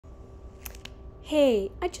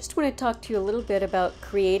Hey, I just want to talk to you a little bit about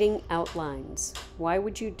creating outlines. Why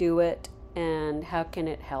would you do it and how can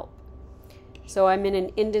it help? So I'm in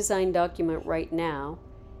an InDesign document right now,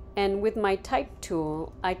 and with my type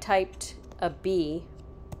tool I typed a B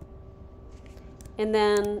and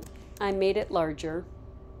then I made it larger,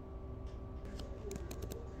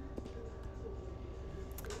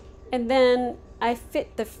 and then I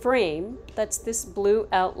fit the frame, that's this blue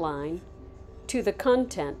outline, to the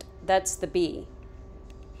content, that's the B.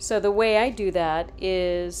 So the way I do that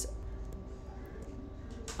is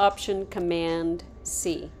Option Command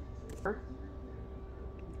C.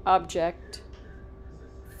 Object,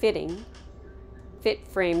 fitting, fit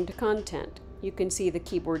frame to content. You can see the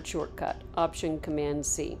keyboard shortcut, Option Command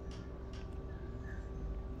C.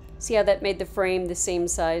 See how that made the frame the same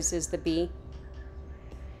size as the B?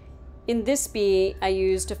 In this B, I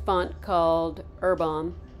used a font called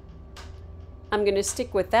Urbon. I'm going to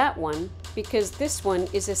stick with that one because this one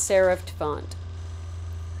is a serifed font.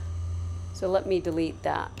 So let me delete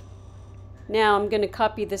that. Now I'm going to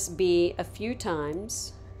copy this B a few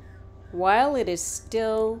times while it is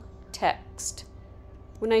still text.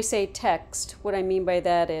 When I say text, what I mean by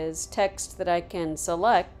that is text that I can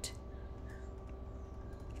select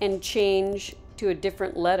and change to a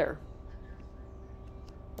different letter.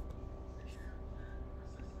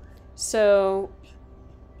 So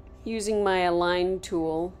using my Align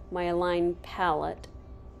tool, my Align palette,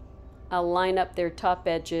 I'll line up their top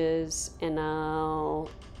edges and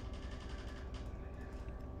I'll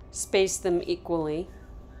space them equally.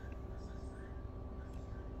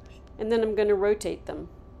 And then I'm going to rotate them.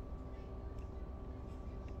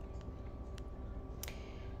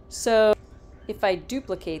 So if I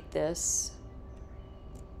duplicate this,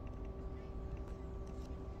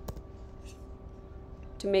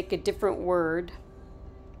 to make a different word,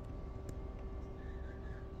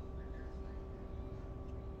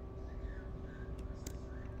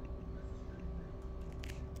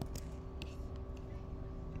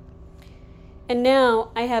 and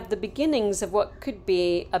now I have the beginnings of what could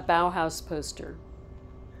be a Bauhaus poster.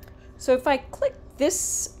 So if I click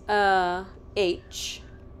this H,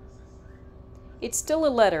 it's still a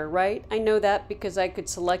letter, right? I know that because I could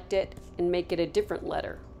select it and make it a different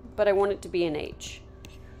letter, but I want it to be an H.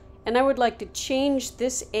 And I would like to change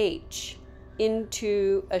this H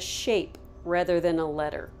into a shape rather than a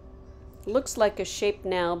letter. It looks like a shape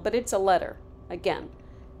now, but it's a letter. Again,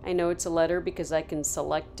 I know it's a letter because I can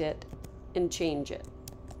select it and change it.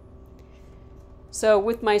 So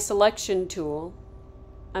with my selection tool,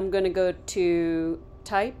 I'm going to go to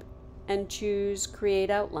Type and choose Create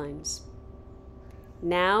Outlines.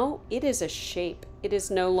 Now it is a shape. It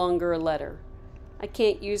is no longer a letter. I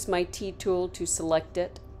can't use my T tool to select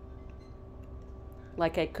it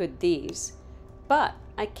like I could these, but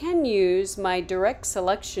I can use my direct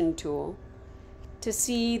selection tool to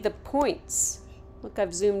see the points. Look,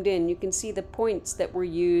 I've zoomed in. You can see the points that were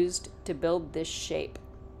used to build this shape.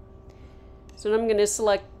 So I'm going to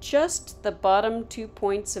select just the bottom 2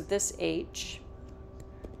 points of this H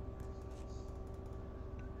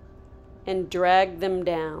and drag them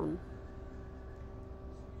down.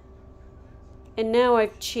 And now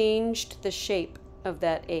I've changed the shape of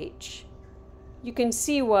that H. You can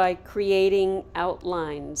see why creating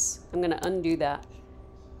outlines, I'm going to undo that,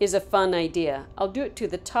 is a fun idea. I'll do it to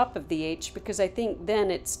the top of the H because I think then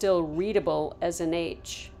it's still readable as an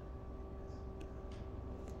H.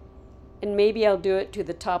 And maybe I'll do it to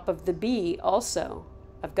the top of the B also.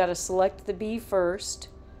 I've got to select the B first,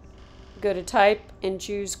 go to Type and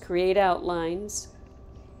choose Create Outlines.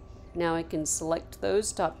 Now I can select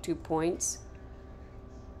those top 2 points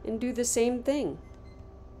and do the same thing.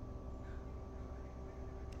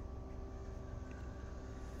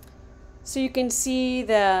 So you can see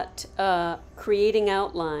that creating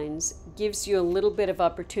outlines gives you a little bit of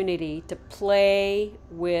opportunity to play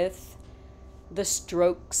with the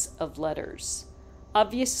strokes of letters.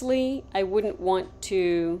 Obviously, I wouldn't want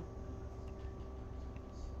to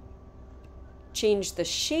change the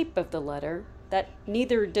shape of the letter.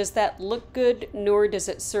 Neither does that look good, nor does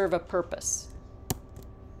it serve a purpose.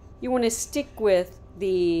 You want to stick with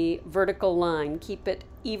the vertical line, keep it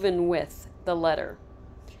even with the letter.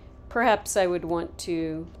 Perhaps I would want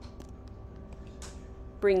to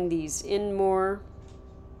bring these in more.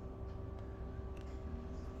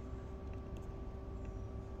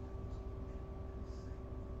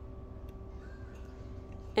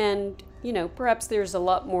 And, you know, perhaps there's a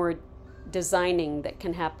lot more designing that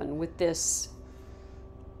can happen with this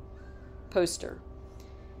poster.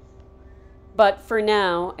 But for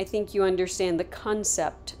now, I think you understand the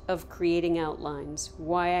concept of creating outlines,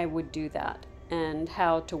 why I would do that, and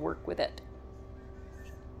how to work with it.